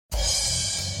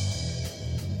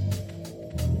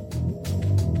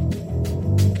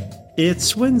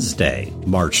It's Wednesday,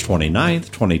 March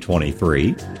 29th,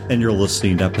 2023, and you're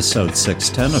listening to episode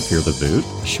 610 of Fear the Boot,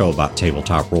 a show about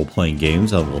tabletop role-playing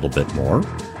games and a little bit more.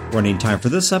 Running time for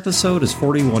this episode is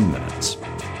 41 minutes.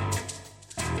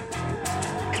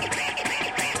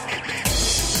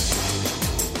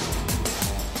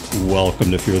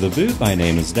 Welcome to Fear the Boot. My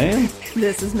name is Dan.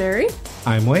 This is Mary.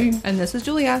 I'm Wayne. And this is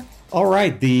Julia. All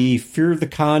right, the Fear the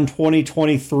Con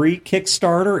 2023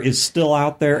 Kickstarter is still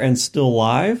out there and still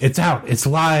live. It's out. It's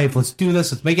live. Let's do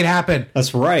this. Let's make it happen.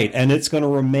 That's right, and it's going to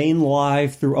remain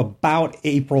live through about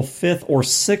April 5th or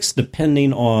 6th,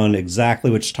 depending on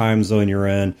exactly which time zone you're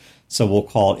in. So we'll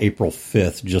call it April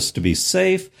 5th just to be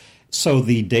safe. So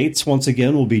the dates, once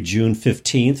again, will be June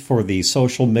 15th for the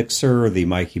Social Mixer, the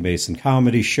Mikey Mason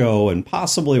Comedy Show, and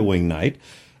possibly a Wing Night.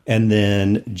 And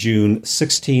then June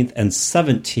 16th and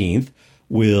 17th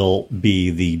will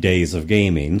be the days of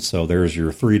gaming. So there's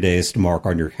your 3 days to mark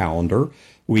on your calendar.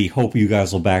 We hope you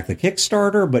guys will back the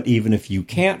Kickstarter, but even if you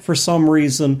can't for some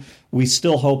reason, we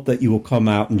still hope that you will come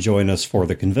out and join us for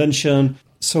the convention.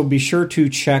 So be sure to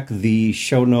check the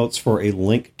show notes for a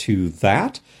link to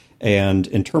that. And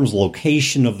in terms of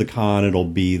location of the con, it'll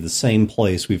be the same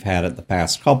place we've had it the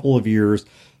past couple of years.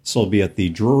 So it'll be at the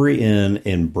Drury Inn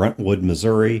in Brentwood,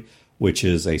 Missouri, which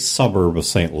is a suburb of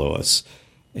St. Louis.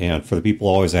 And for the people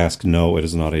who always ask, no, it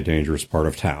is not a dangerous part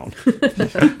of town. We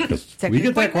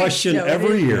get that question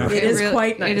every year. It is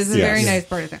quite nice. It is a very nice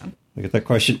part of town. We get that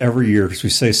question every year because we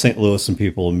say St. Louis and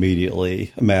people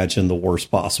immediately imagine the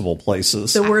worst possible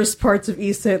places. The worst parts of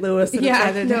East St. Louis.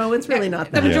 No, it's really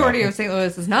not that. The majority of St.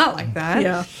 Louis is not like that.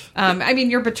 Yeah. I mean,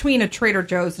 you're between a Trader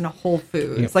Joe's and a Whole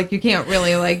Foods. Yeah. Like, you can't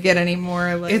really, get any more,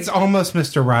 It's almost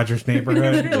Mr. Rogers'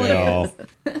 neighborhood. It really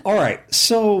is. All right.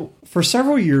 So for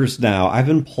several years now, I've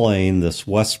been playing this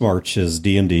West Marches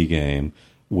D&D game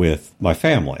with my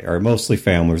family, or mostly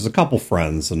family. There's a couple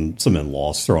friends and some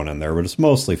in-laws thrown in there, but it's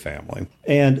mostly family.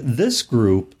 And this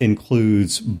group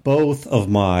includes both of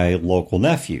my local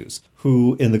nephews,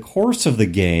 who in the course of the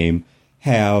game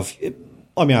have,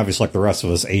 obviously like the rest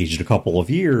of us, aged a couple of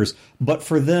years, but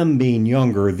for them being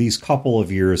younger, these couple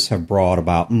of years have brought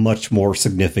about much more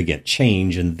significant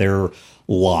change in their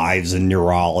lives and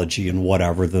neurology and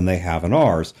whatever than they have in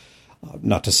ours.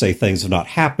 Not to say things have not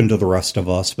happened to the rest of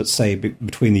us, but say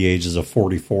between the ages of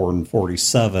 44 and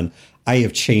 47, I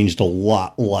have changed a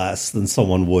lot less than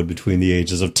someone would between the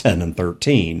ages of 10 and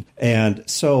 13. And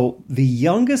so the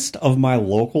youngest of my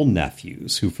local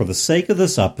nephews, who for the sake of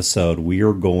this episode, we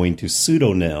are going to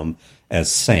pseudonym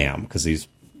as Sam, because he's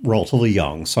relatively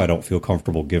young, so I don't feel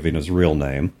comfortable giving his real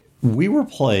name. We were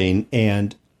playing,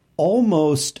 and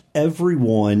almost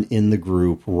everyone in the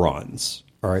group runs.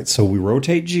 All right, so we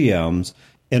rotate GMs,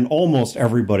 and almost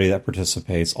everybody that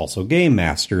participates also game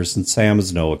masters, and Sam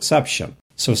is no exception.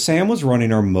 So Sam was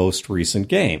running our most recent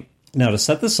game. Now, to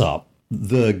set this up,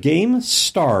 the game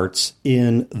starts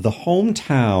in the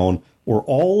hometown where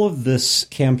all of this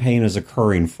campaign is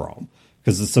occurring from,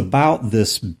 because it's about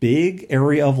this big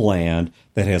area of land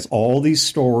that has all these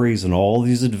stories and all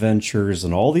these adventures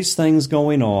and all these things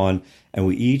going on, and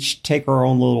we each take our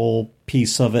own little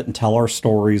piece of it and tell our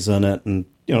stories in it and,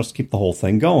 just keep the whole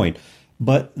thing going.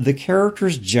 But the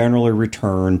characters generally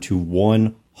return to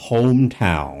one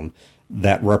hometown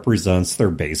that represents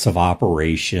their base of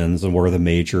operations and where the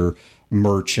major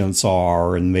merchants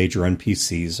are and major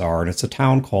NPCs are, and it's a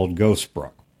town called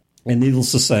Ghostbrook. And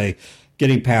needless to say,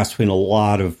 getting past between a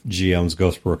lot of GMs,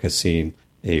 Ghostbrook has seen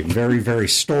a very, very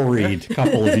storied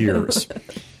couple of years.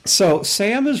 So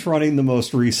Sam is running the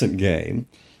most recent game.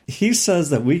 He says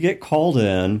that we get called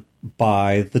in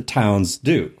by the town's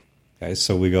Duke. Okay,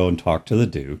 so we go and talk to the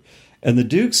Duke. And the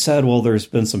Duke said, well, there's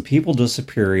been some people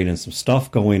disappearing and some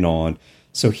stuff going on.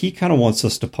 So he kind of wants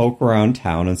us to poke around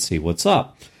town and see what's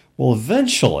up. Well,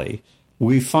 eventually,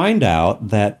 we find out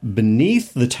that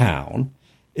beneath the town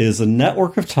is a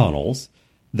network of tunnels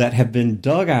that have been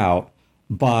dug out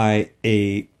by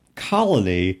a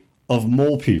colony of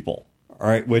mole people. All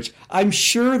right, which I'm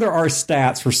sure there are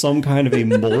stats for some kind of a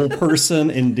mole person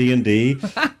in D&D.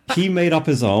 He made up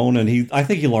his own, and I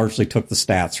think he largely took the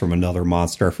stats from another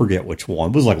monster. I forget which one.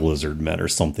 It was like lizard men or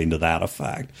something to that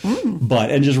effect.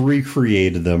 And just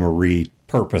recreated them or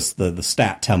repurposed the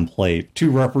stat template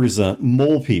to represent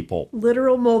mole people.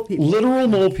 Literal mole people. Literal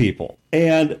mole people.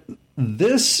 And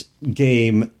this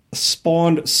game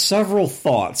spawned several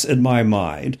thoughts in my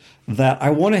mind that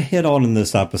I want to hit on in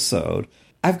this episode.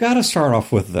 I've got to start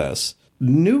off with this.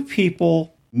 New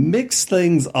people mix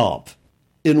things up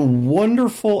in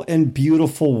wonderful and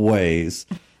beautiful ways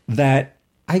that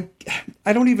I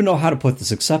don't even know how to put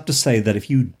this, except to say that if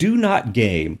you do not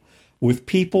game with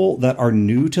people that are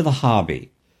new to the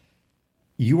hobby,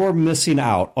 you are missing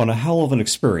out on a hell of an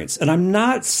experience. And I'm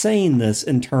not saying this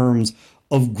in terms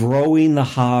of growing the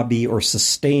hobby or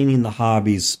sustaining the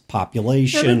hobby's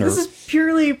population. This is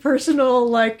purely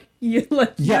personal,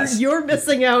 yes. you're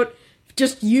missing out,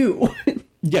 just you.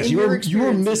 Yes,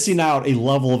 you're missing out a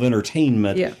level of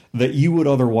entertainment that you would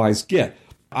otherwise get.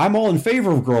 I'm all in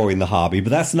favor of growing the hobby,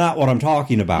 but that's not what I'm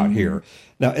talking about here.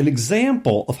 Now, an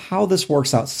example of how this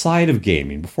works outside of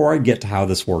gaming, before I get to how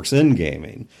this works in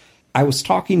gaming, I was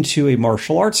talking to a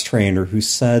martial arts trainer who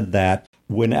said that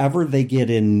whenever they get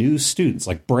in new students,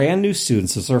 like brand new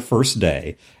students, it's their first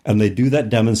day, and they do that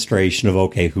demonstration of,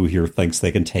 okay, who here thinks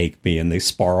they can take me, and they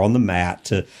spar on the mat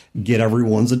to get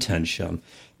everyone's attention,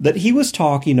 that he was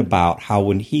talking about how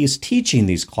when he's teaching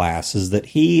these classes, that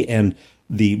he and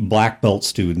the black belt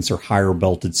students or higher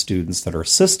belted students that are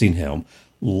assisting him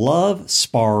love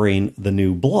sparring the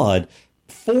new blood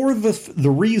for the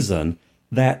reason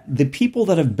that the people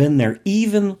that have been there,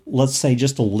 even, let's say,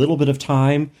 just a little bit of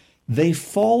time, they've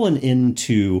fallen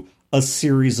into a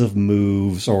series of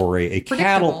moves or a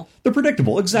catalog. They're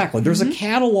predictable, exactly. There's a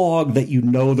catalog that you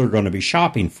know they're going to be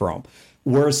shopping from.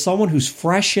 Whereas someone who's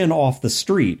fresh in off the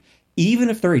street, even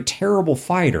if they're a terrible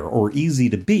fighter or easy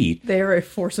to beat, they are a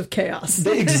force of chaos.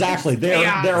 Exactly.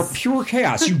 They're pure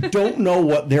chaos. You don't know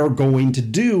what they're going to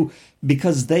do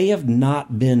because they have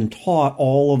not been taught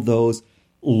all of those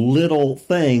little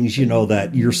things,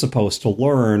 that you're supposed to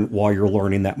learn while you're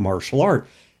learning that martial art.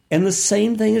 And the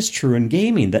same thing is true in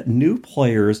gaming, that new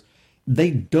players, they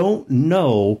don't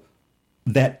know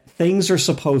that things are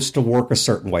supposed to work a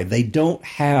certain way. They don't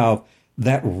have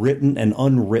that written and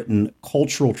unwritten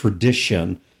cultural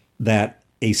tradition that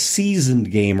a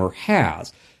seasoned gamer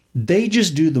has. They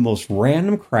just do the most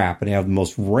random crap and have the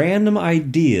most random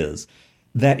ideas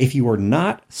that, if you are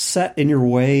not set in your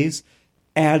ways,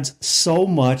 adds so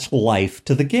much life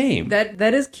to the game.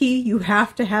 That is key. You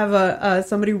have to have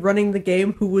somebody running the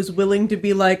game who was willing to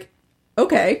be like,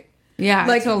 okay. Yeah,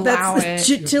 to allow it.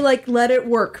 To let it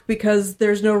work, because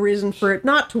there's no reason for it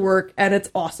not to work, and it's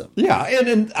awesome. Yeah,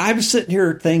 and I'm sitting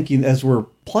here thinking, as we're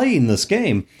playing this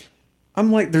game,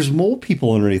 I'm like, there's mole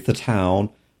people underneath the town,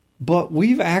 but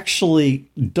we've actually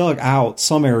dug out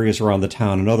some areas around the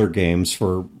town in other games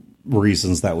for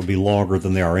reasons that would be longer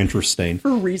than they are interesting.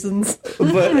 For reasons.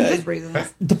 But just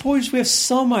reasons. The point is we have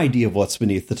some idea of what's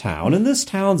beneath the town, and this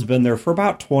town's been there for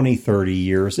about 20, 30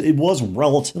 years. It was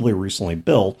relatively recently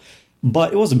built,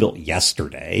 but it wasn't built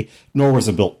yesterday, nor was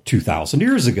it built 2,000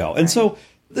 years ago. And so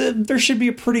there should be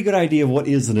a pretty good idea of what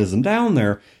is and isn't down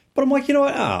there. But I'm like, you know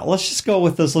what? Let's just go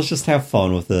with this. Let's just have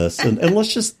fun with this. And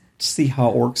let's just see how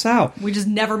it works out. We just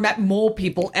never met mole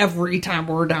people every time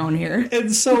we're down here.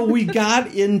 And so we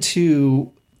got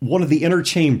into one of the inner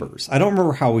chambers. I don't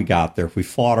remember how we got there. If we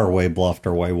fought our way, bluffed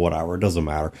our way, whatever. It doesn't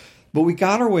matter. But we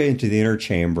got our way into the inner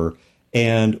chamber.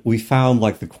 And we found,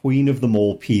 the queen of the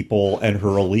mole people and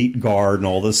her elite guard and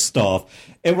all this stuff.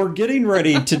 And we're getting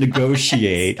ready to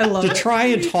negotiate to try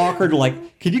and talk her to,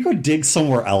 can you go dig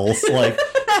somewhere else?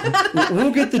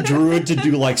 We'll get the druid to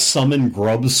do, summon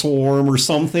grub swarm or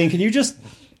something. Can you just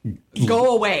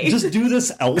go away? Just do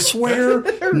this elsewhere,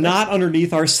 not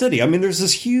underneath our city. I mean, there's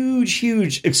this huge,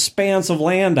 huge expanse of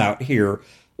land out here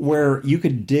where you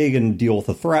could dig and deal with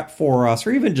a threat for us,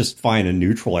 or even just find a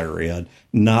neutral area and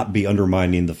not be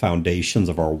undermining the foundations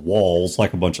of our walls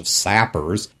like a bunch of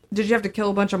sappers. Did you have to kill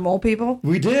a bunch of mole people?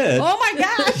 We did. Oh my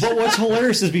gosh! But what's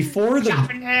hilarious is before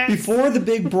the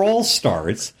big brawl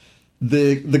starts,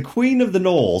 the queen of the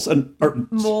gnolls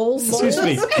moles. Excuse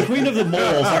me, the queen of the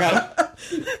moles.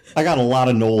 I got a lot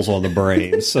of gnolls on the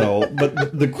brain.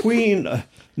 But the queen.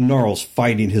 Gnarl's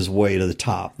fighting his way to the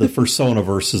top. The persona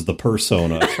versus the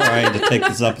persona, trying to take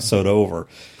this episode over.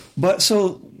 But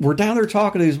so we're down there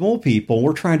talking to these mole people, and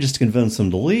we're trying just to convince them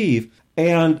to leave.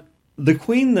 And the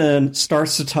queen then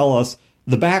starts to tell us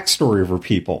the backstory of her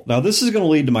people. Now, this is going to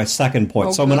lead to my second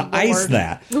point, so I'm going to ice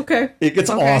that. Okay. It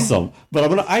gets awesome. But I'm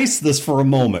going to ice this for a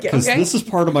moment, because this is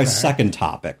part of my second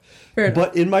topic.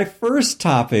 But in my first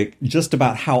topic, just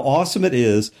about how awesome it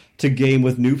is to game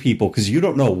with new people, because you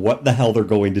don't know what the hell they're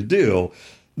going to do,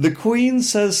 the queen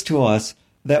says to us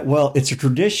that, well, it's a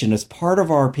tradition, it's part of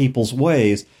our people's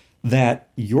ways, that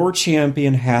your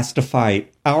champion has to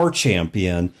fight our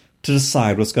champion to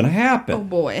decide what's going to happen. Oh,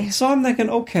 boy. So I'm thinking,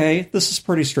 okay, this is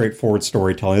pretty straightforward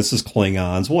storytelling. This is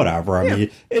Klingons, whatever. I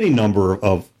mean, any number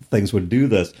of things would do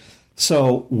this.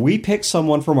 So we pick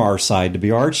someone from our side to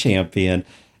be our champion,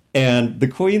 and the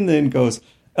queen then goes,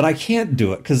 and I can't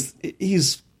do it because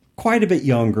he's quite a bit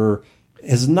younger,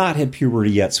 has not had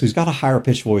puberty yet, so he's got a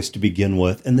higher-pitched voice to begin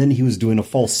with, and then he was doing a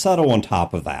falsetto on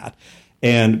top of that.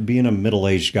 And being a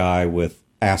middle-aged guy with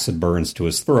acid burns to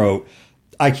his throat,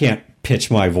 I can't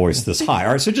pitch my voice this high.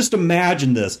 All right, so just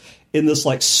imagine this in this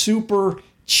like super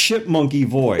chipmunky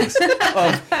voice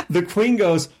of the queen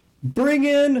goes, "Bring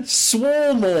in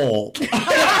Swole Mole."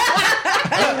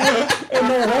 And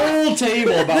the whole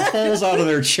table about falls out of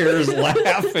their chairs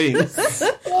laughing.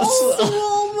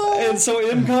 And so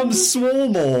in comes Swole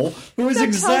Mole, who is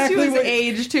exactly what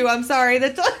age too. I'm sorry.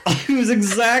 Who is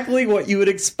exactly what you would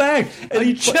expect. And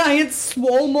he giant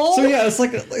swole mole. So yeah, it's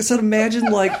like I said. Imagine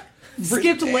like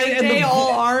skipped leg day,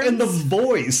 all arms, and the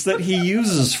voice that he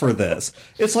uses for this.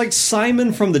 It's like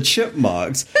Simon from the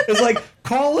Chipmunks. It's like,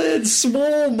 call in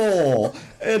Swole Mole,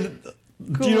 and.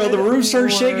 You know, the room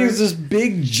starts shaking as this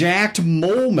big, jacked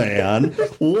mole man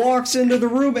walks into the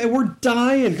room, and we're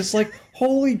dying because, like,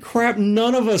 holy crap,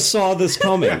 none of us saw this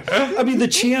coming. I mean, the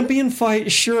champion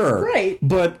fight, sure. Right.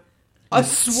 But a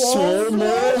swole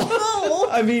mole?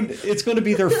 I mean, it's going to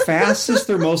be their fastest,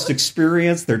 their most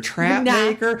experienced, their trap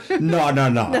maker. No.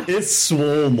 It's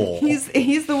Swole Mole.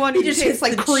 He's the one who just takes, hits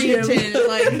like, the creatine. gym.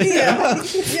 Like,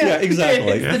 yeah,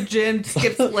 exactly. Hits the gym,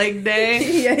 skips leg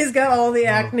day. Yeah, he's got all the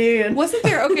acne. And Wasn't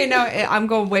there, okay, now I'm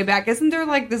going way back. Isn't there,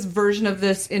 like, this version of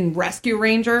this in Rescue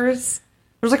Rangers?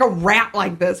 There's, like, a rat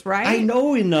like this, right? I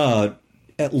know in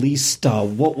at least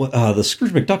the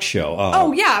Scrooge McDuck show.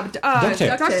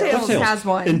 DuckTales has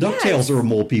one. And DuckTales are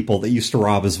mole people that used to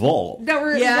rob his vault. That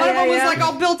were, one of them was like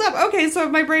all built up. Okay, so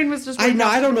my brain was just.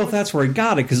 I don't know if that's where he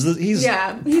got it because he's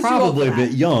probably a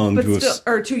bit young but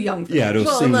still, too young. For to have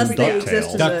seen unless they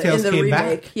exist in the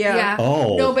remake. Back. Yeah.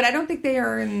 Oh. No, but I don't think they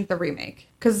are in the remake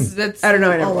because that's. I don't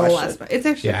know. I never watched it. It's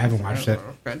actually. Yeah, I haven't watched it.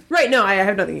 Right. No, I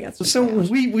have nothing against it. So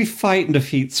we fight and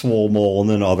defeat Swole Mole, and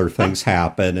then other things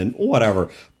happen and whatever.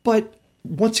 But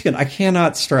once again, I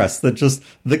cannot stress that just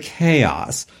the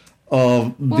chaos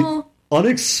of the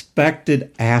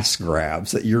unexpected ass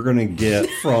grabs that you're going to get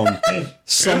from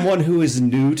someone who is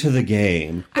new to the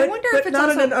game. I wonder if it's not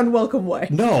also... in an unwelcome way.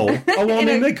 No. Oh, well, I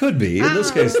mean, it could be. In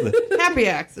this case. Happy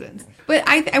accidents. But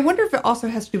I wonder if it also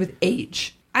has to do with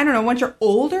age. I don't know. Once you're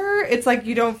older, it's like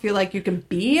you don't feel like you can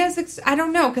be as... I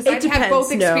don't know, because I've had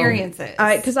both experiences.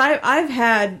 Because I've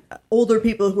had older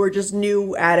people who are just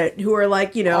new at it, who are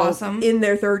like, you know, in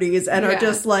their 30s, and are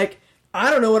just like,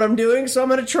 I don't know what I'm doing, so I'm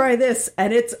going to try this,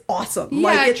 and it's awesome.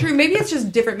 Yeah, true. Maybe it's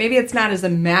just different. Maybe it's not as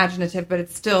imaginative, but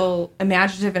it's still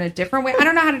imaginative in a different way. I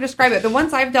don't know how to describe it. The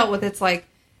ones I've dealt with, it's like...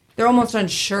 They're almost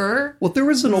unsure. Well, there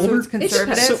was an older...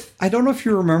 conservative. So, I don't know if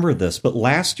you remember this, but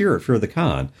last year at Fear the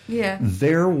Con,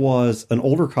 there was an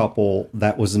older couple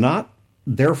that was not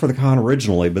there for the con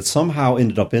originally, but somehow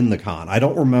ended up in the con. I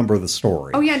don't remember the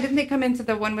story. Oh, yeah. Didn't they come into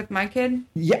the one with my kid?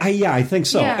 Yeah, I think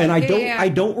so. Yeah, and I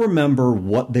don't remember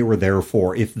what they were there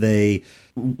for. If they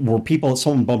were people that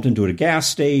someone bumped into at a gas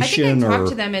station. I think I talked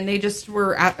to them, and they just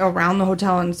were around the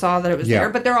hotel and saw that it was there.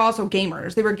 But they're also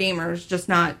gamers. They were gamers, just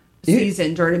not...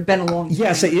 seasoned, or it had been a long time.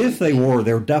 Yes, if they were,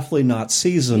 they're definitely not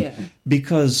seasoned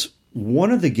because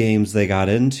one of the games they got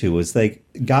into is they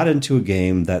got into a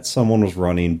game that someone was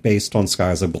running based on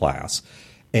Skies of Glass,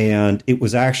 and it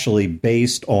was actually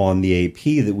based on the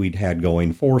AP that we'd had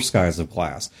going for Skies of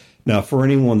Glass. Now, for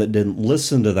anyone that didn't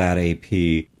listen to that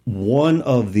AP, one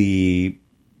of the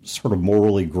sort of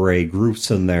morally gray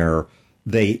groups in there,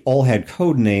 they all had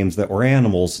code names that were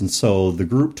animals, and so the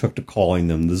group took to calling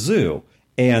them the Zoo.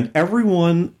 And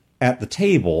everyone at the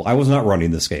table, I was not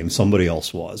running this game, somebody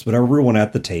else was, but everyone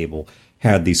at the table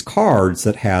had these cards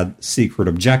that had secret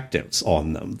objectives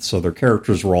on them. So their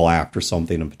characters were all after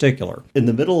something in particular. In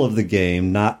the middle of the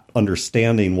game, not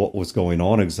understanding what was going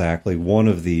on exactly, one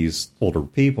of these older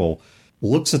people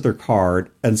looks at their card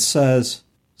and says,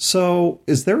 "So,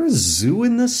 is there a zoo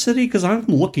in this city? Because I'm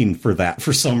looking for that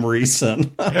for some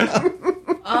reason."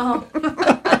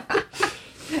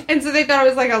 And so they thought it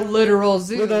was like a literal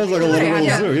zoo. They thought it was like a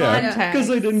literal zoo, yeah. Because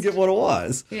they didn't get what it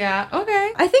was. Yeah,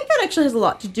 okay. I think that actually has a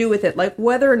lot to do with it. Like,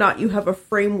 whether or not you have a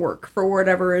framework for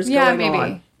whatever is going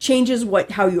on changes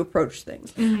how you approach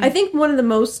things. Mm-hmm. I think one of the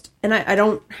most, and I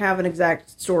don't have an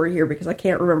exact story here because I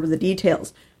can't remember the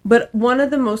details, but one of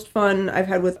the most fun I've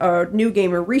had with a new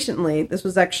gamer recently, this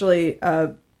was actually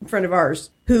a friend of ours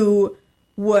who...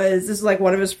 this is like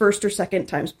one of his first or second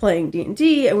times playing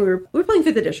D&D, and we were playing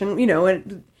 5th edition, you know,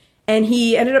 and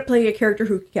he ended up playing a character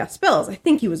who could cast spells. I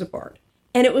think he was a bard.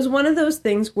 And it was one of those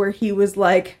things where he was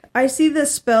like, I see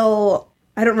this spell,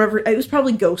 I don't remember, it was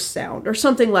probably ghost sound or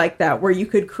something like that, where you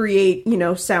could create, you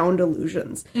know, sound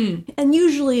illusions. And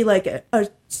usually, like, a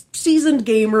seasoned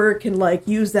gamer can, like,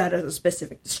 use that as a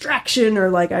specific distraction, or,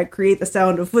 like, I create the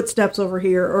sound of footsteps over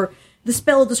here, or... The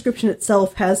spell description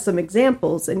itself has some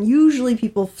examples, and usually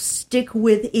people stick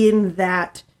within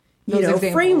that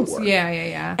framework.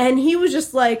 Yeah. And he was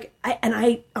just like,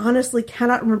 I honestly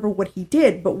cannot remember what he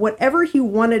did, but whatever he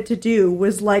wanted to do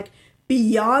was like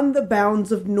beyond the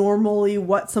bounds of normally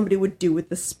what somebody would do with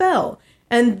the spell.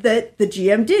 And that the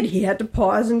GM did. He had to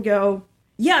pause and go,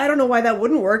 yeah, I don't know why that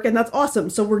wouldn't work, and that's awesome,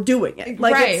 so we're doing it.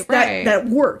 Like, that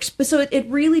works. But so it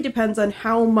really depends on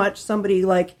how much somebody,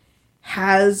 like,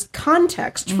 has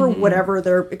context for whatever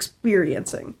they're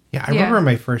experiencing. Yeah, I remember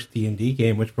my first D&D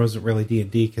game, which wasn't really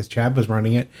D&D because Chad was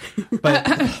running it. But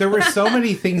there were so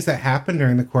many things that happened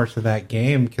during the course of that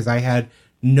game because I had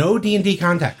no D&D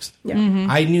context. Yeah.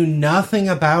 I knew nothing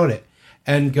about it.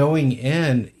 And going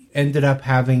in, ended up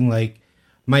having, like,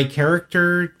 my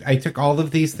character, I took all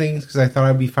of these things because I thought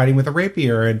I'd be fighting with a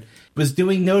rapier and was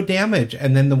doing no damage.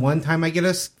 And then the one time I get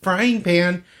a frying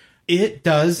pan, it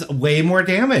does way more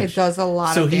damage. It does a lot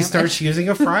of damage. So he starts using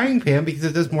a frying pan because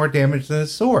it does more damage than a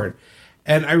sword.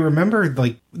 And I remember,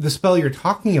 like, the spell you're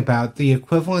talking about, the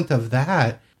equivalent of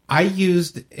that, I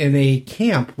used in a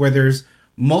camp where there's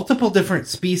multiple different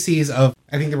species of,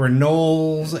 I think there were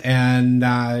gnolls and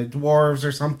dwarves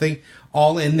or something,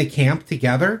 all in the camp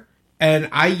together. And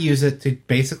I use it to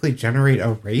basically generate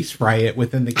a race riot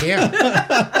within the camp.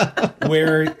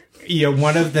 Where,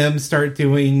 one of them start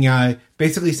doing,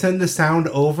 basically send the sound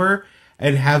over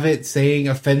and have it saying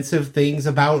offensive things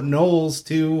about gnolls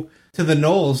to the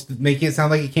gnolls, making it sound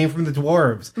like it came from the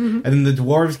dwarves. And then the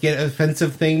dwarves get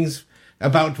offensive things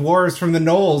about dwarves from the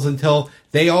gnolls until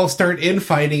they all start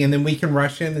infighting, and then we can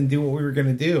rush in and do what we were going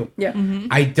to do. Yeah.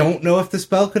 I don't know if the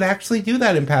spell could actually do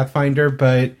that in Pathfinder,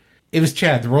 but it was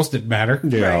Chad. The rules didn't matter.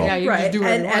 Yeah, you just do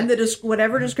it. And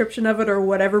whatever description of it or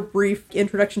whatever brief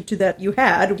introduction to that you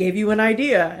had gave you an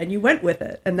idea, and you went with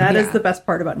it. And that is the best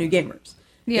part about new gamers.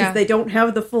 Yeah, is they don't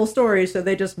have the full story, so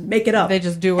they just make it up. They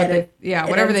just do what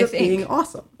whatever they think. Being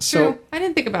awesome. So I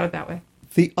didn't think about it that way.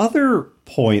 The other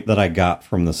point that I got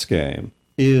from this game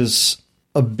is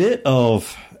a bit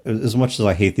of, as much as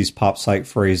I hate these pop psych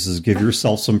phrases, give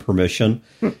yourself some permission.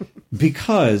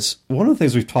 Because one of the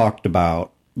things we've talked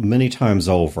about many times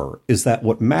over is that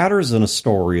what matters in a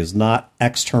story is not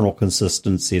external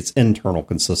consistency, it's internal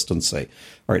consistency.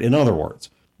 All right, in other words,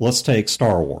 let's take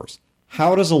Star Wars.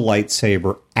 How does a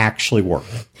lightsaber actually work?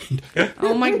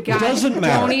 Oh my God. Doesn't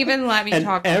matter. Don't even let me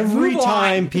talk. Every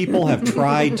time people have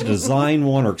tried to design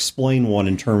one or explain one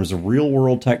in terms of real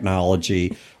world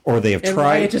technology, or they have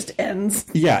tried, it just ends.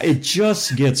 Yeah, it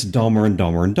just gets dumber and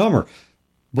dumber and dumber.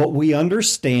 But we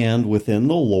understand within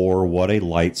the lore what a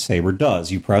lightsaber does.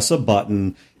 You press a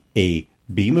button, a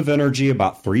beam of energy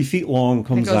about 3 feet long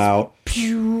comes out,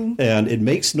 pew, and it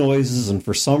makes noises, and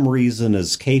for some reason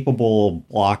is capable of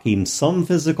blocking some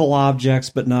physical objects,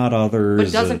 but not others. But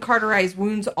it doesn't cauterize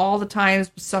wounds all the time.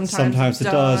 Sometimes it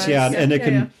does. Yeah, and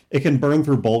it can burn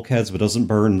through bulkheads, but doesn't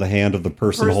burn the hand of the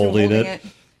person holding it.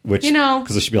 Which,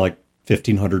 because it should be like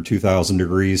 1,500, 2,000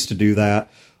 degrees to do that.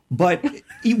 But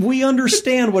we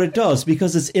understand what it does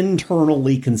because it's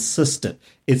internally consistent.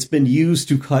 It's been used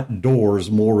to cut doors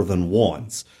more than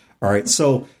once. All right,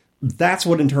 so that's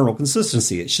what internal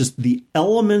consistency is. It's just the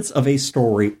elements of a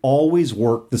story always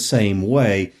work the same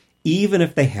way, even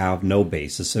if they have no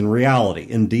basis in reality.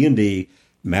 In D&D,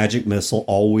 Magic Missile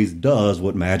always does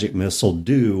what Magic Missile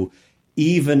do,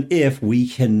 even if we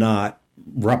cannot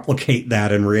replicate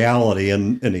that in reality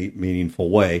in a meaningful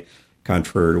way,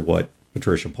 contrary to what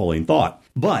Patricia Pauline thought.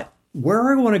 But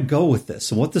where I want to go with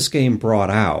this and what this game brought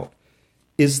out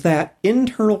is that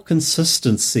internal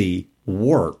consistency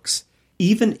works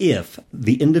even if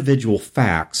the individual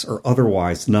facts are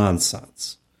otherwise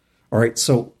nonsense. All right,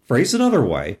 so phrase another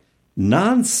way,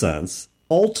 nonsense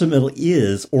ultimately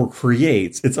is or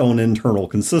creates its own internal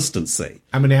consistency.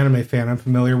 I'm an anime fan. I'm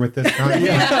familiar with this concept.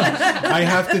 I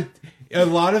have to... A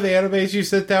lot of animes you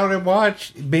sit down and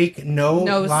watch make no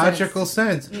logical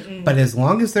sense. But as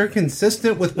long as they're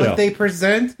consistent with what they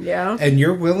present, and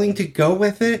you're willing to go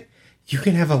with it, you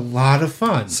can have a lot of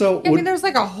fun. So I mean, there's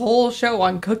like a whole show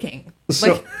on cooking.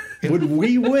 So when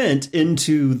we went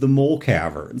into the mole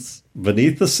caverns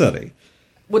beneath the city...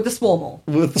 With the swole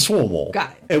mole.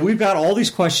 Got it. And we've got all these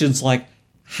questions like,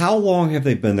 how long have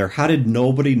they been there? How did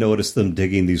nobody notice them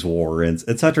digging these warrens?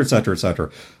 Et cetera, et cetera, et cetera.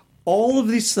 All of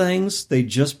these things, they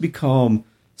just become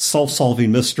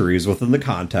self-solving mysteries within the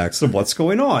context of what's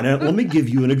going on. And let me give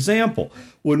you an example.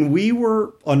 When we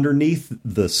were underneath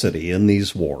the city in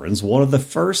these warrens, one of the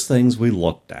first things we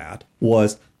looked at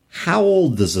was, how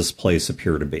old does this place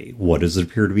appear to be? What does it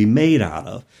appear to be made out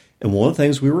of? And one of the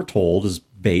things we were told is,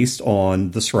 based on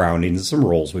the surroundings and some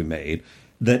rolls we made,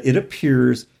 that it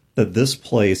appears that this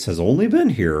place has only been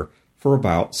here for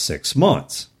about 6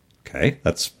 months. Okay,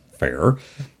 that's fair.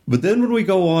 But then when we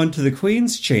go on to the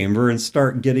Queen's Chamber and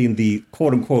start getting the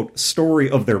quote-unquote story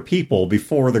of their people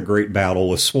before the great battle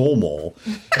with Swolmole,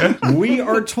 we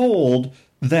are told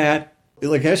that,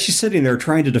 like, as she's sitting there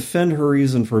trying to defend her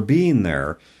reason for being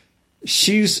there,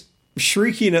 she's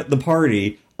shrieking at the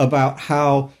party about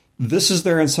how this is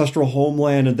their ancestral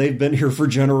homeland and they've been here for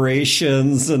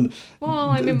generations, and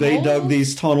they dug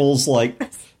these tunnels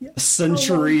like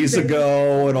centuries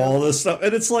ago and all this stuff.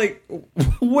 And it's like,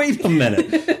 wait a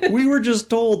minute. We were just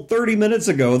told 30 minutes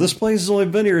ago this place has only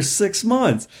been here 6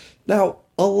 months. Now,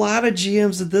 a lot of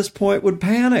GMs at this point would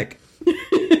panic.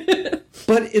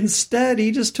 But instead,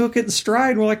 he just took it in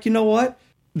stride. We're like, you know what?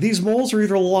 These moles are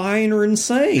either lying or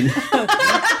insane.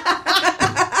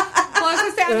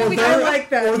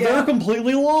 They're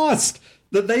completely lost.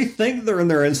 That they think they're in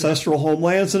their ancestral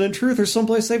homelands, and in truth, they're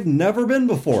someplace they've never been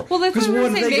before. Well, that's what are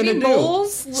they going to do?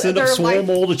 Send up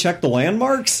Swolmole to check the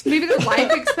landmarks? Maybe their life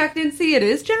expectancy, it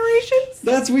is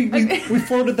generations? We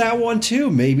floated that one, too.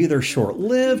 Maybe they're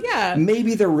short-lived. Yeah.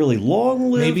 Maybe they're really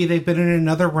long-lived. Maybe they've been in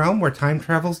another realm where time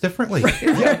travels differently.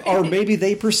 Yeah, or maybe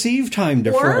they perceive time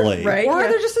differently. Or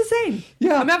they're just insane.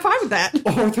 Yeah. I'm not fine with that.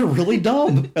 Or they're really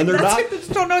dumb. And they're not. They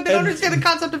just don't know. They don't understand the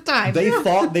concept of time. They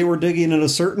thought they were digging in a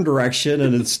certain direction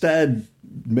and instead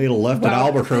made a left at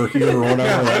Albuquerque or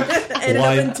whatever. Ended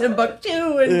up in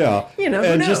Timbuktu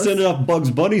and, just ended up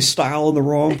Bugs Bunny style in the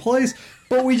wrong place.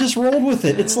 But we just rolled with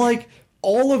it. It's like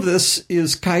all of this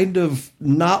is kind of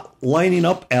not lining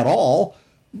up at all,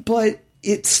 but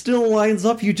it still lines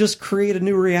up. You just create a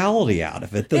new reality out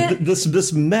of it.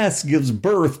 This mess gives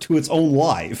birth to its own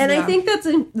life. And I think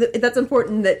that's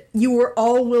important that you were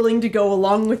all willing to go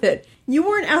along with it. You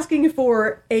weren't asking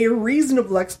for a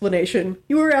reasonable explanation.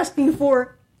 You were asking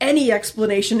for any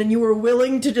explanation, and you were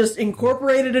willing to just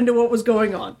incorporate it into what was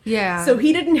going on. Yeah. So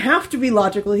he didn't have to be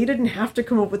logical. He didn't have to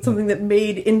come up with something that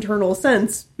made internal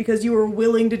sense, because you were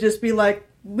willing to just be like,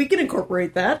 we can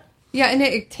incorporate that. Yeah, and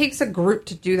it takes a group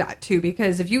to do that, too,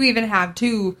 because if you even have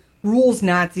two rules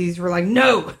Nazis who are like,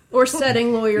 no! Or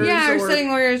setting lawyers. Yeah, or setting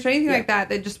lawyers or anything like that,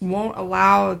 they just won't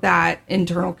allow that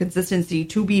internal consistency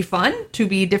to be fun, to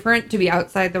be different, to be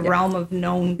outside the realm of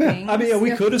known things. I mean,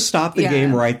 we could have stopped the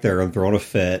game right there and thrown a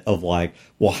fit of like,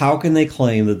 well, how can they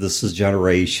claim that this is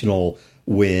generational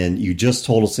when you just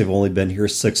told us they've only been here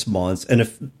 6 months? And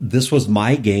if this was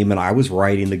my game and I was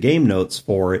writing the game notes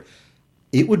for it,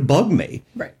 it would bug me.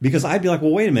 Right. Because I'd be like,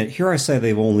 well, wait a minute. Here I say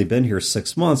they've only been here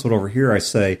 6 months, but over here I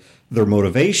say their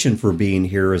motivation for being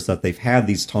here is that they've had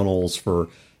these tunnels for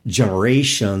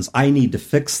generations. I need to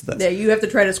fix this. Yeah, you have to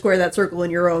try to square that circle in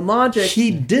your own logic.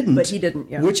 He didn't. But he didn't,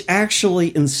 yeah. Which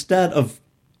actually, instead of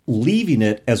leaving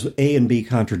it as A and B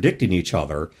contradicting each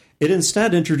other, it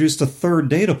instead introduced a third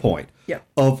data point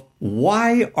of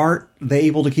why aren't they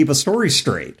able to keep a story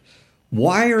straight?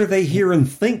 Why are they here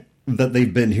and think that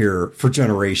they've been here for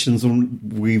generations when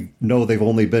we know they've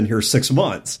only been here 6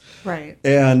 months? Right.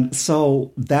 And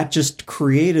so that just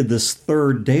created this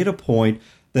third data point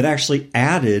that actually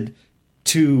added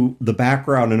to the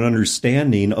background and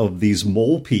understanding of these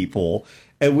mole people.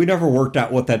 And we never worked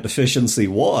out what that deficiency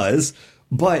was.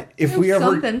 But if we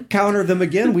ever encounter them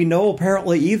again, we know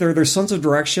apparently either their sense of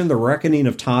direction, their reckoning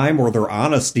of time, or their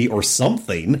honesty, or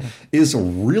something is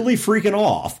really freaking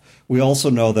off. We also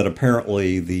know that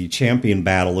apparently the champion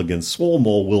battle against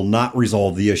Swolmole will not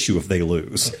resolve the issue if they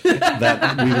lose.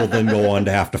 That we will then go on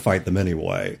to have to fight them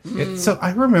anyway. So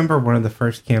I remember one of the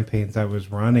first campaigns I was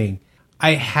running,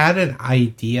 I had an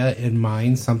idea in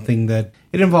mind, something that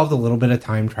it involved a little bit of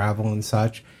time travel and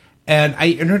such. And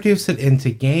I introduced it into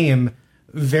game,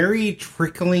 very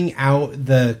trickling out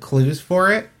the clues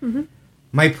for it. Mm-hmm.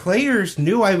 My players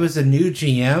knew I was a new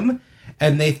GM,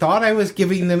 and they thought I was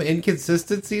giving them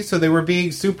inconsistency, so they were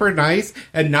being super nice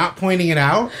and not pointing it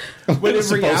out. When it's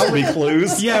supposed to be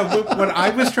clues. Yeah, when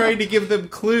I was trying to give them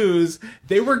clues,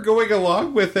 they were going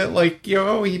along with it like,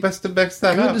 he must have messed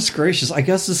that up. Goodness gracious. I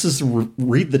guess this is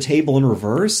read the table in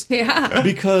reverse. Yeah.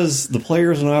 Because the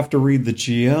players don't have to read the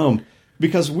GM.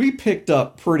 Because we picked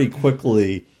up pretty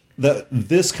quickly that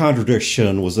this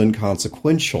contradiction was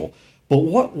inconsequential. But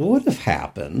what would have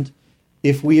happened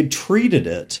if we had treated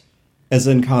it as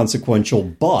inconsequential,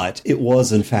 but it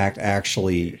was in fact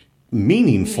actually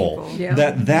meaningful? Yeah.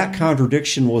 That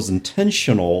contradiction was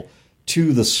intentional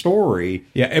to the story.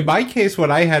 Yeah, in my case,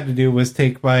 what I had to do was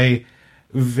take my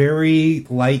very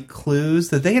light clues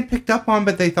that they had picked up on,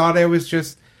 but they thought I was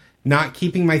just not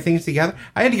keeping my things together.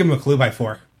 I had to give them a clue by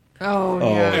 4. Oh,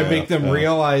 yeah. And make them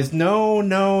realize,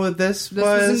 no, this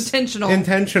was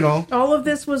intentional. All of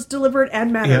this was deliberate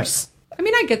and matters. Yes. I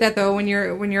mean, I get that though. When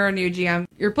you're a new GM,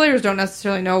 your players don't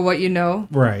necessarily know what you know,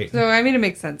 right? So I mean, it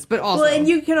makes sense. But also, well, and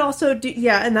you can also do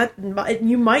and that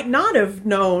you might not have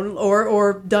known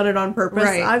or done it on purpose.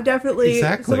 Right. I've definitely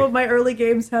some of my early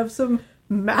games have some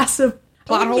massive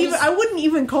plot holes. I wouldn't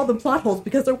even call them plot holes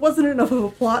because there wasn't enough of a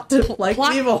plot to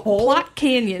leave a hole. Plot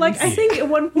canyons. Like I think at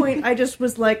one point I just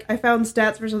was like I found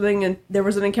stats for something and there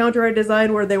was an encounter I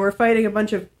designed where they were fighting a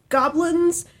bunch of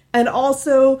goblins and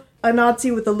also a Nazi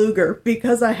with a Luger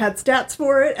because I had stats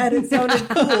for it and it sounded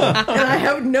cool. And I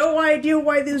have no idea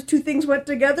why those two things went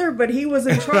together, but he was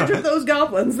in charge of those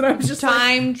goblins and I was just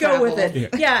go with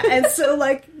it. Yeah, and so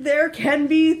like there can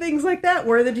be things like that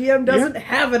where the GM doesn't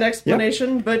have an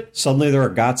explanation, but suddenly there are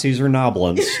Gotsis or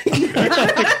Noblins.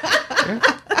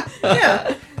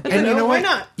 Yeah. And you know why what?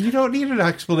 not? You don't need an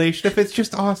explanation if it's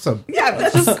just awesome. Yeah,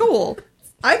 that's just cool.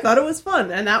 I thought it was fun,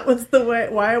 and that was the way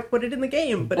why I put it in the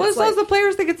game. But as long as the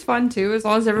players think it's fun too, as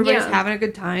long as everybody's having a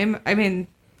good time. I mean,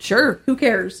 sure, who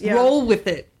cares? Yeah. Roll with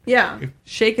it. Yeah,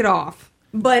 shake it off.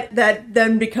 But that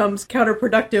then becomes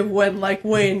counterproductive when, like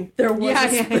Wayne, there was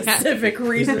a specific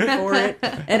reason for it,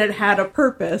 and it had a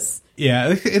purpose.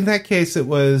 Yeah, in that case, it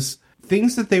was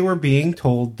things that they were being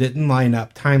told didn't line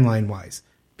up timeline-wise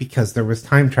because there was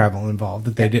time travel involved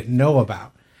that they didn't know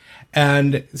about.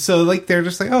 And so, like, they're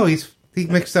just like, oh, he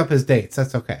mixed up his dates.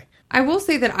 That's okay. I will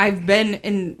say that I've been,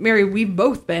 and Mary, we've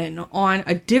both been on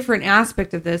a different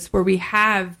aspect of this where we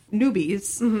have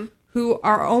newbies who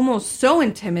are almost so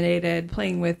intimidated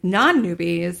playing with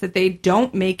non-newbies that they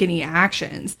don't make any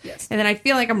actions. Yes. And then I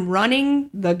feel like I'm running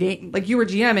the game, like you were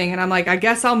GMing, and I'm like, I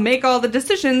guess I'll make all the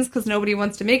decisions because nobody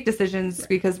wants to make decisions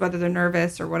because whether they're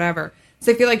nervous or whatever.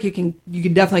 So I feel like you can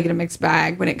definitely get a mixed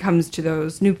bag when it comes to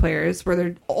those new players where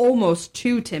they're almost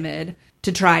too timid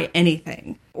to try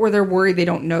anything, or they're worried they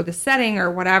don't know the setting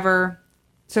or whatever.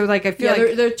 So like I feel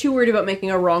like they're too worried about making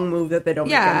a wrong move that they don't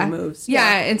make any moves.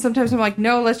 Yeah, and sometimes I'm like,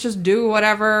 no, let's just do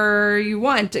whatever you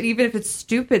want, even if it's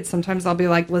stupid. Sometimes I'll be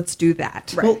like, let's do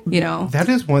that. Right. Well, you know, that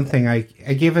is one thing I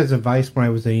gave as advice when I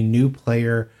was a new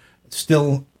player,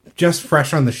 still just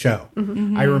fresh on the show.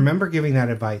 Mm-hmm. I remember giving that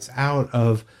advice out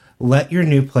of let your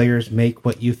new players make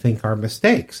what you think are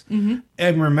mistakes. Mm-hmm.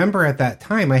 And remember at that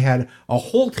time, I had a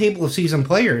whole table of seasoned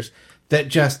players that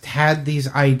just had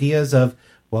these ideas of,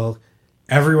 well,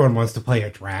 everyone wants to play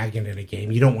a dragon in a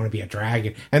game. You don't want to be a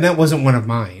dragon. And that wasn't one of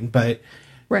mine. But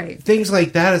things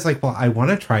like that is like, well, I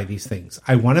want to try these things.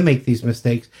 I want to make these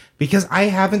mistakes because I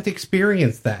haven't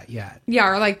experienced that yet. Yeah,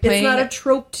 or like playing... It's not a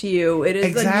trope to you. It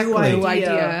is a new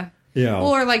idea. Yeah.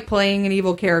 Or like playing an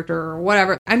evil character or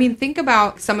whatever. I mean, think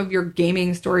about some of your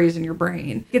gaming stories in your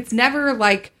brain. It's never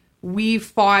like we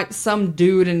fought some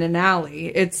dude in an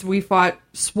alley. It's we fought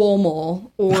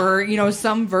Swolmel or, you know,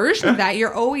 some version of that.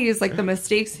 You're always like the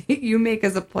mistakes you make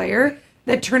as a player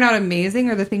that turn out amazing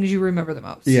are the things you remember the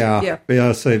most. Yeah.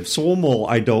 So Swolmel,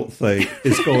 I don't think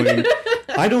is going...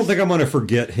 I don't think I'm going to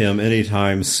forget him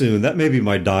anytime soon. That may be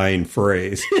my dying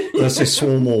phrase. Let's say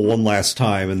Swolmel one last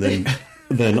time and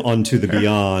then onto the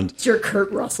beyond. It's your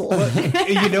Kurt Russell.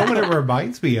 You know what it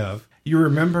reminds me of? You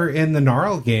remember in the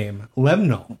Gnarl game,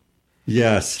 Lemnol.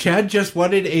 Yes. Chad just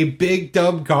wanted a big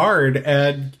dumb card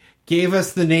and gave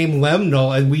us the name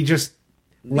Lemnol, and we just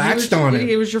latched on it.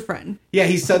 He was your friend. Yeah,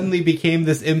 he suddenly became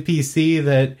this NPC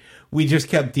that we just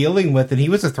kept dealing with, and he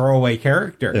was a throwaway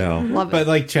character. Yeah. Love it. But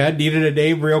like Chad needed a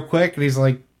name real quick, and he's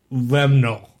like,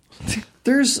 Lemnol.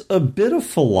 There's a bit of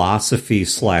philosophy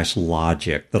 /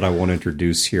 logic that I want to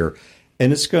introduce here,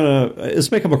 and it's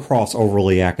may come across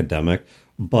overly academic,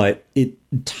 but it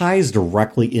ties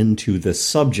directly into this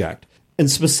subject. And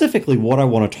specifically, what I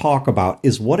want to talk about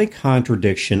is what a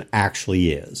contradiction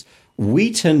actually is.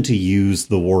 We tend to use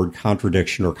the word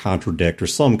contradiction or contradict or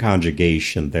some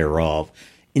conjugation thereof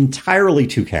entirely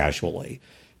too casually.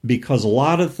 Because a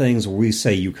lot of things where we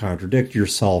say you contradict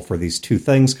yourself or these two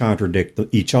things contradict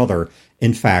each other,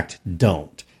 in fact,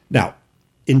 don't. Now,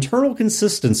 internal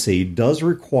consistency does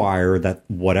require that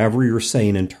whatever you're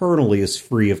saying internally is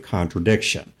free of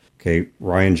contradiction. Okay,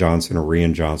 Rian Johnson or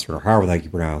Rian Johnson, or however the heck you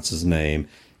pronounce his name,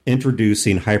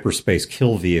 introducing hyperspace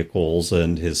kill vehicles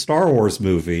in his Star Wars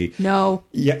movie. No.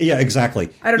 Yeah, exactly.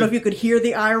 I don't know if you could hear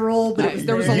the eye roll, but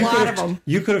there was a lot of them.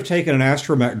 You could have taken an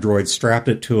astromech droid, strapped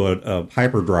it to a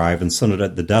hyperdrive, and sent it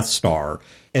at the Death Star,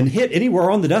 and hit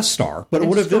anywhere on the Death Star, but it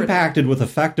would have impacted with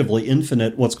effectively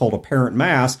infinite, what's called apparent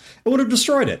mass. It would have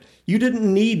destroyed it. You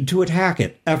didn't need to attack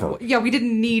it, ever. Yeah, we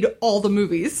didn't need all the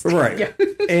movies. Right. Yeah.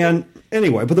 And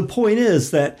anyway, but the point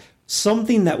is that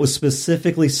something that was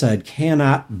specifically said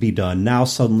cannot be done now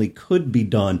suddenly could be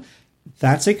done.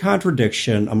 That's a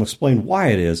contradiction. I'm going to explain why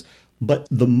it is. But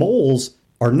the moles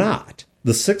are not.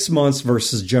 The 6 months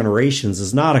versus generations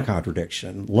is not a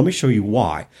contradiction. Let me show you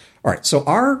why. All right, so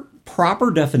our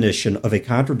proper definition of a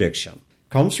contradiction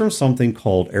comes from something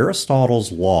called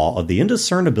Aristotle's law of the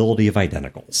indiscernibility of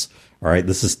identicals. All right,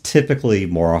 this is typically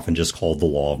more often just called the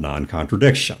law of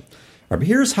non-contradiction. All right, but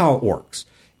here's how it works.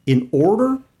 In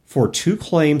order for two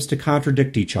claims to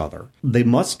contradict each other, they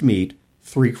must meet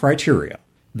three criteria.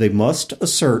 They must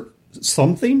assert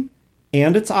something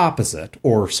and its opposite,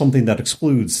 or something that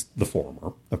excludes the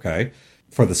former, okay,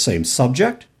 for the same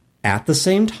subject, at the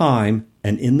same time,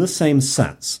 and in the same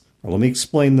sense. Now, let me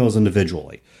explain those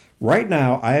individually. Right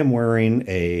now, I am wearing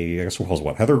a, I guess we'll call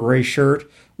it heather gray shirt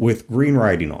with green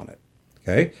writing on it,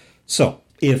 okay? So,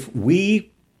 if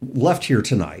we left here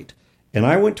tonight, and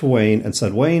I went to Wayne and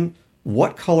said, Wayne,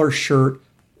 what color shirt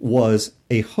was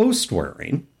a host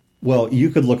wearing? Well,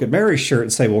 you could look at Mary's shirt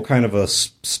and say, well, kind of a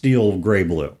steel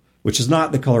gray-blue, which is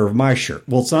not the color of my shirt.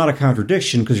 Well, it's not a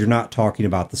contradiction because you're not talking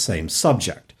about the same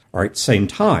subject. All right, same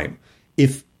time.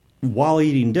 If while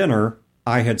eating dinner,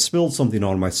 I had spilled something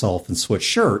on myself and switched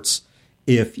shirts,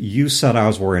 if you said I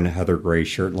was wearing a heather gray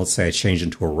shirt, and let's say I changed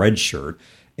into a red shirt,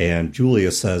 and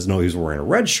Julia says, no, he's wearing a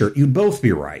red shirt, you'd both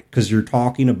be right because you're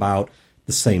talking about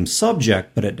the same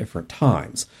subject but at different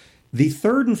times. The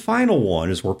third and final one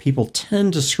is where people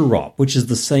tend to screw up, which is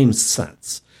the same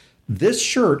sense. This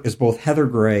shirt is both heather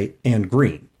gray and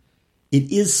green.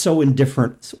 It is so in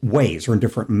different ways or in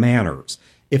different manners.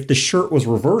 If the shirt was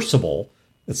reversible,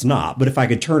 it's not. But if I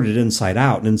could turn it inside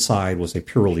out and inside was a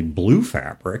purely blue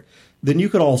fabric, then you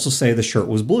could also say the shirt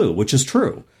was blue, which is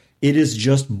true. It is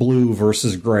just blue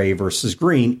versus gray versus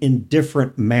green in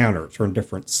different manners or in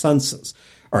different senses.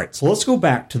 All right, so let's go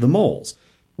back to the moles.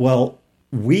 Well,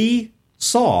 we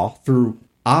saw through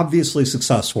obviously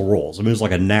successful rolls, I mean, it was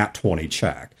like a nat 20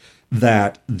 check,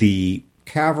 that the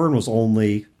cavern was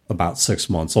only about 6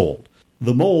 months old.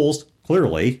 The moles,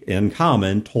 clearly, in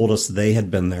common, told us they had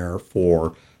been there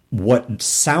for what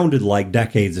sounded like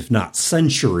decades, if not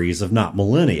centuries, if not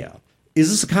millennia. Is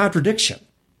this a contradiction?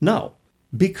 No,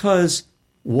 because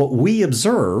what we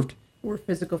observed were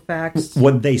physical facts.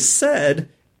 What they said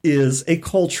is a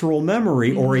cultural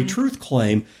memory or a truth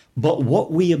claim, but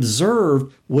what we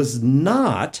observed was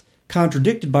not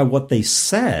contradicted by what they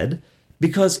said,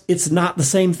 because it's not the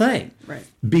same thing. Right.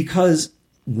 Because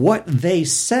what they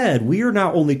said, we are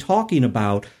not only talking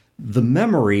about the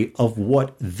memory of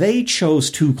what they chose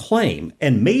to claim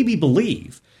and maybe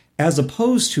believe, as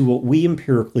opposed to what we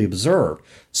empirically observed.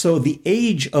 So the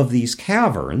age of these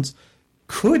caverns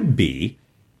could be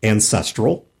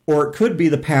ancestral, or it could be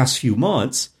the past few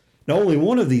months. Now, only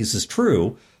one of these is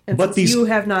true. And but since you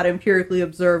have not empirically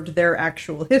observed their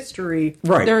actual history,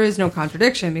 right? There is no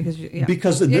contradiction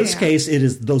because in this case, it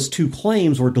is those two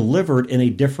claims were delivered in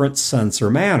a different sense or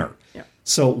manner. Yeah.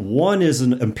 So one is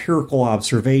an empirical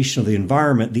observation of the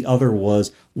environment. The other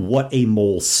was what a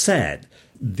mole said.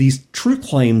 These truth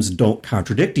claims don't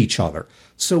contradict each other.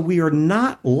 So we are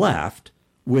not left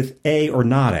with A or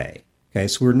not A. Okay,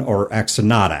 so or X and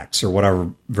not X, or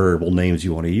whatever variable names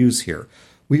you want to use here.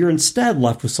 We are instead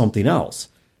left with something else.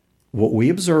 What we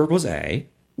observed was A.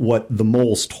 What the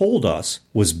moles told us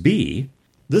was B.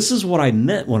 This is what I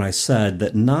meant when I said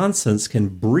that nonsense can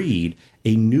breed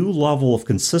a new level of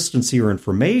consistency or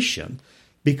information,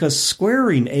 because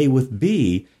squaring A with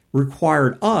B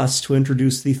required us to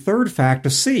introduce the third fact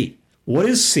of C. What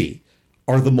is C?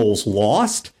 Are the moles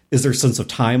lost? Is their sense of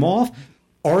time off?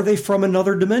 Are they from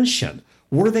another dimension?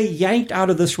 Were they yanked out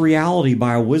of this reality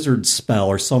by a wizard spell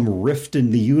or some rift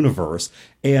in the universe?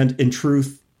 And in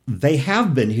truth, they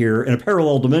have been here in a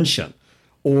parallel dimension.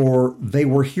 Or they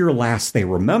were here last they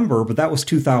remember, but that was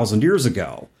 2,000 years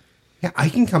ago. Yeah, I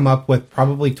can come up with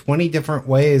probably 20 different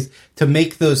ways to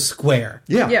make those square.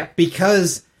 Yeah.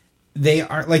 Because they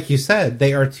are, like you said,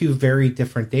 they are two very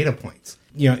different data points.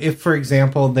 You know, if, for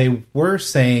example, they were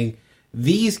saying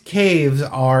these caves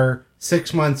are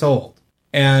 6 months old,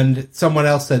 and someone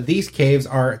else said these caves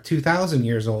are 2,000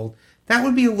 years old, that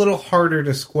would be a little harder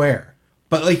to square.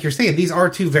 But like you're saying, these are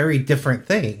two very different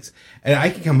things. And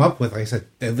I can come up with, like I said,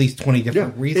 at least 20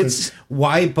 different reasons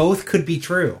why both could be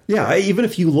true. Yeah, even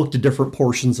if you looked at different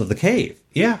portions of the cave.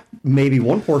 Yeah. Maybe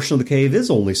one portion of the cave is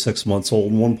only 6 months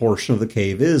old, and one portion of the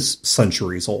cave is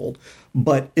centuries old.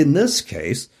 But in this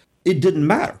case, it didn't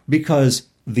matter, because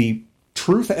the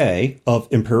truth A of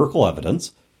empirical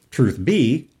evidence, truth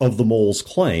B of the mole's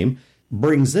claim,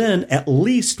 brings in at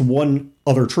least one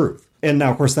other truth. And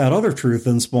now, of course, that other truth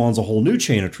then spawns a whole new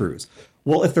chain of truths.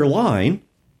 Well, if they're lying,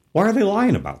 why are they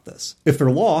lying about this? If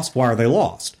they're lost, why are they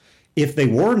lost? If they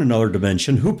were in another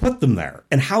dimension, who put them there?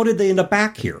 And how did they end up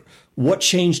back here? What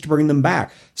changed to bring them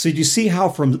back? So you see how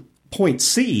from point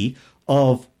C,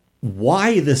 of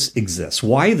why this exists,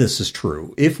 why this is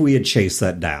true, if we had chased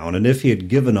that down, and if he had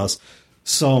given us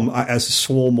some, as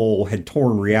Swolmole had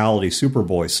torn reality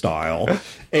Superboy style,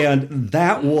 and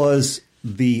that was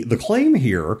the claim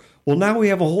here. Well, now we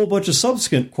have a whole bunch of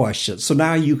subsequent questions. So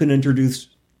now you can introduce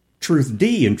truth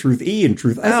D and truth E and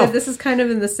truth F. I said this is kind of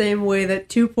in the same way that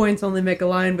 2 points only make a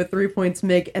line, but 3 points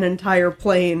make an entire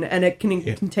plane, and it can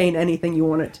contain anything you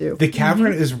want it to. The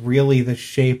cavern is really the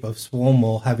shape of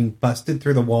Swolmole having busted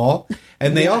through the wall,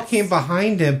 and they all came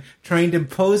behind him trying to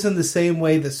pose in the same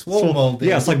way that Swolmole did.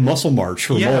 Yeah, it's like Muscle March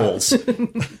for moles.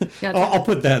 I'll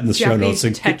put that in the show notes.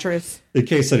 Tetris. In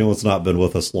case anyone's not been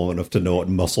with us long enough to know what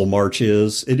Muscle March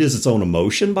is. It is its own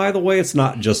emotion, by the way. It's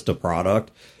not just a product.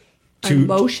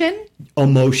 Emotion,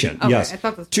 okay, I yes.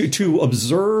 thought To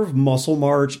observe Muscle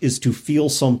March is to feel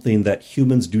something that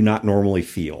humans do not normally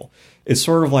feel. It's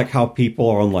sort of like how people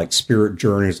are on like spirit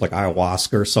journeys, like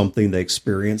ayahuasca or something. They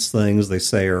experience things they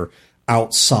say are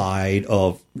outside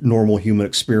of normal human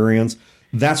experience.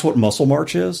 That's what Muscle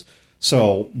March is.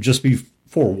 So just be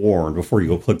forewarned before you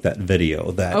go click that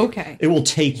video that it will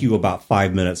take you about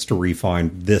 5 minutes to refine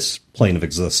this plane of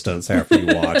existence after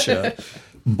you watch it.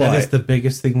 But that is the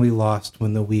biggest thing we lost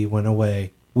when the Wii went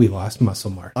away. We lost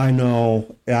Muscle March. I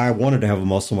know. I wanted to have a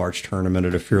Muscle March tournament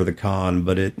at a Fear the Con,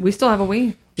 but we still have a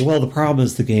Wii. Well, the problem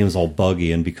is the game's all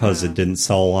buggy, and because it didn't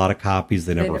sell a lot of copies,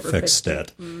 they never fixed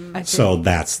it. So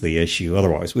that's the issue.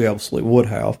 Otherwise, we absolutely would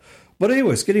have. But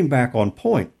anyways, getting back on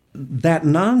point, that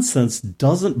nonsense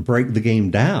doesn't break the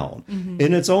game down.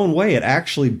 In its own way, it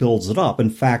actually builds it up. In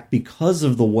fact, because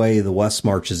of the way the West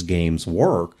Marches games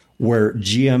work, where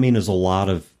GMing is a lot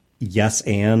of yes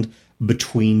and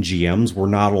between GMs, we're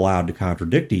not allowed to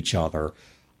contradict each other.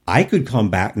 I could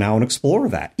come back now and explore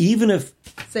that. Even if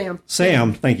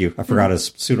Sam, thank you, I forgot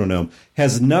his pseudonym,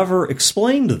 has never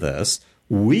explained this,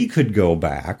 we could go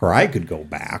back, or I could go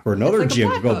back, or another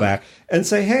GM could go back and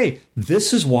say, hey,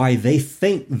 this is why they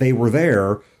think they were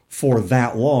there for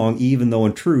that long, even though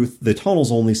in truth, the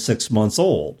tunnel's only 6 months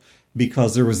old,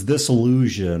 because there was this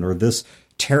illusion or this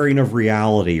tearing of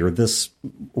reality or this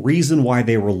reason why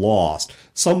they were lost.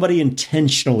 Somebody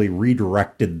intentionally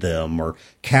redirected them or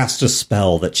cast a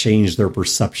spell that changed their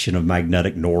perception of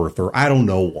magnetic north, or I don't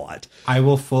know what. I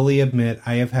will fully admit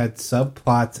I have had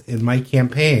subplots in my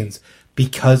campaigns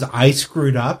because I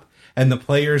screwed up and the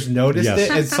players noticed it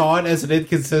and saw it as an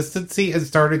inconsistency and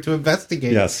started to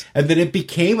investigate. Yes. And then it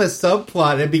became a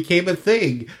subplot and became a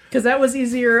thing. Because that was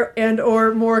easier and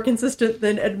or more consistent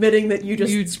than admitting that you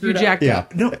just screwed up. Yeah.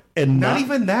 No, and not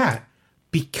even that.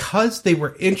 Because they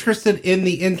were interested in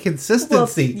the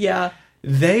inconsistency.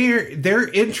 Their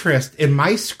interest in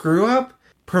my screw up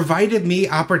provided me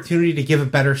opportunity to give a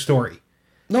better story.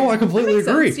 No, I completely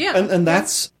agree.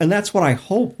 Sense, and that's what I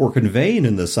hope we're conveying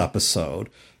in this episode.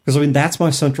 Because, I mean, that's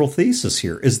my central thesis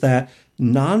here, is that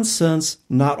nonsense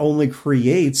not only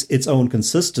creates its own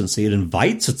consistency, it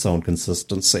invites its own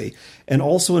consistency, and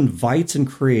also invites and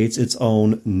creates its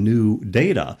own new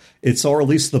data. Or at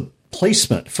least the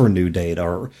placement for new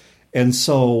data. And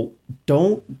so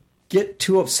don't get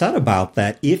too upset about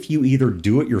that if you either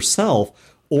do it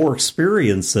yourself or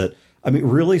experience it. I mean,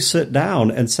 really sit down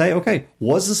and say, okay,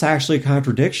 was this actually a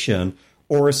contradiction?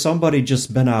 Or has somebody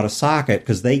just been out of socket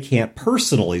because they can't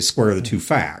personally square the two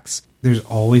facts? There's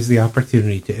always the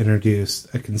opportunity to introduce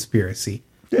a conspiracy.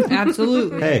 Yeah.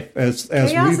 Absolutely. Hey, as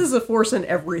chaos is a force in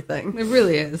everything. It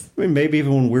really is. I mean, maybe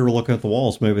even when we were looking at the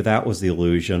walls, maybe that was the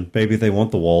illusion. Maybe they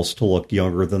want the walls to look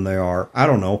younger than they are. I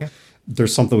don't know. Yeah.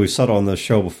 There's something we've said on this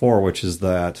show before, which is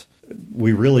that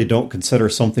we really don't consider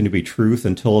something to be truth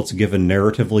until it's given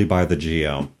narratively by the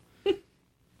GM.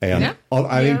 And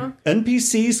I mean,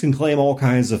 NPCs can claim all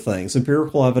kinds of things.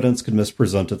 Empirical evidence can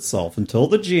mispresent itself until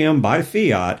the GM, by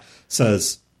fiat,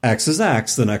 says X is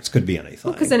X, then X could be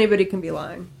anything. Because anybody can be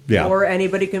lying. Yeah. Or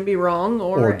anybody can be wrong.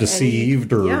 Or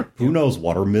deceived, or who knows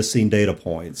what, or missing data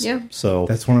points. Yeah. So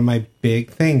that's one of my big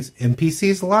things.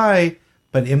 NPCs lie,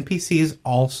 but NPCs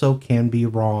also can be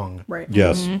wrong. Right.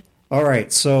 Yes. Mm-hmm. All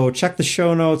right, so check the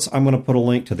show notes. I'm going to put a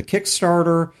link to the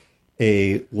Kickstarter,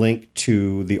 a link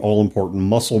to the all-important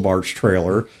Muscle March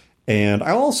trailer, and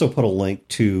I'll also put a link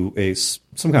to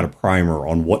some kind of primer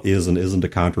on what is and isn't a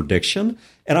contradiction.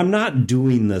 And I'm not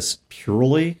doing this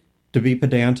purely to be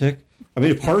pedantic. I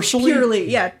mean, partially,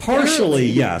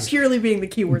 yes. Purely being the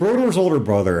key word. Brodor's older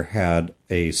brother had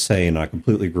a saying, and I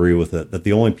completely agree with it, that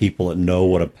the only people that know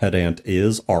what a pedant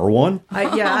is are one.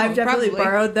 I've definitely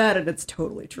borrowed that, and it's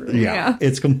totally true. Yeah,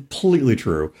 it's completely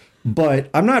true. But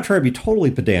I'm not trying to be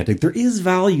totally pedantic. There is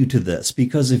value to this,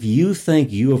 because if you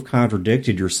think you have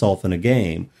contradicted yourself in a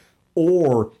game,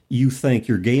 or you think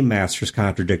your game master is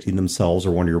contradicting themselves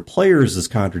or one of your players is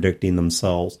contradicting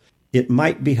themselves, it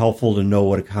might be helpful to know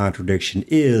what a contradiction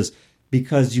is,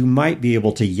 because you might be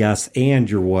able to yes and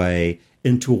your way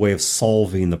into a way of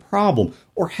solving the problem.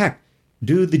 Or heck,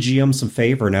 do the GM some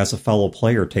favor and as a fellow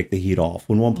player take the heat off.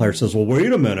 When one player says, well,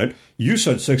 wait a minute, you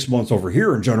said 6 months over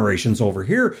here and generations over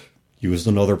here, you as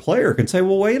another player can say,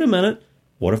 well, wait a minute.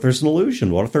 What if there's an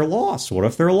illusion? What if they're lost? What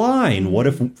if they're lying? What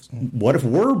if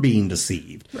we're being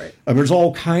deceived? Right. There's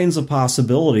all kinds of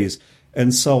possibilities.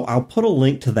 And so I'll put a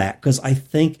link to that because I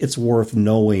think it's worth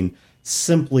knowing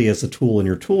simply as a tool in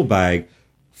your tool bag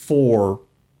for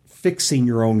fixing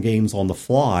your own games on the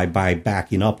fly by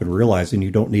backing up and realizing you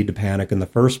don't need to panic in the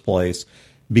first place,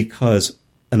 because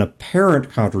an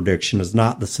apparent contradiction is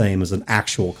not the same as an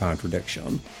actual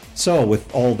contradiction. So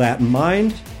with all that in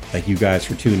mind, thank you guys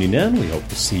for tuning in. We hope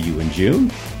to see you in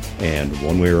June. And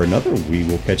one way or another, we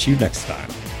will catch you next time.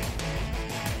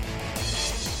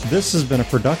 This has been a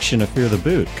production of Fear the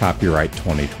Boot, copyright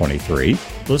 2023.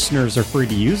 Listeners are free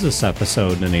to use this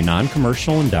episode in a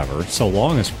non-commercial endeavor, so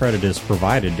long as credit is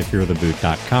provided to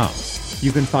feartheboot.com.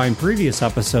 You can find previous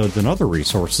episodes and other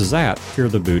resources at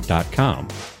feartheboot.com.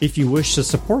 If you wish to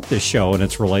support this show and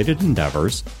its related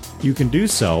endeavors, you can do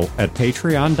so at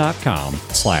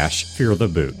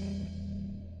patreon.com/feartheboot.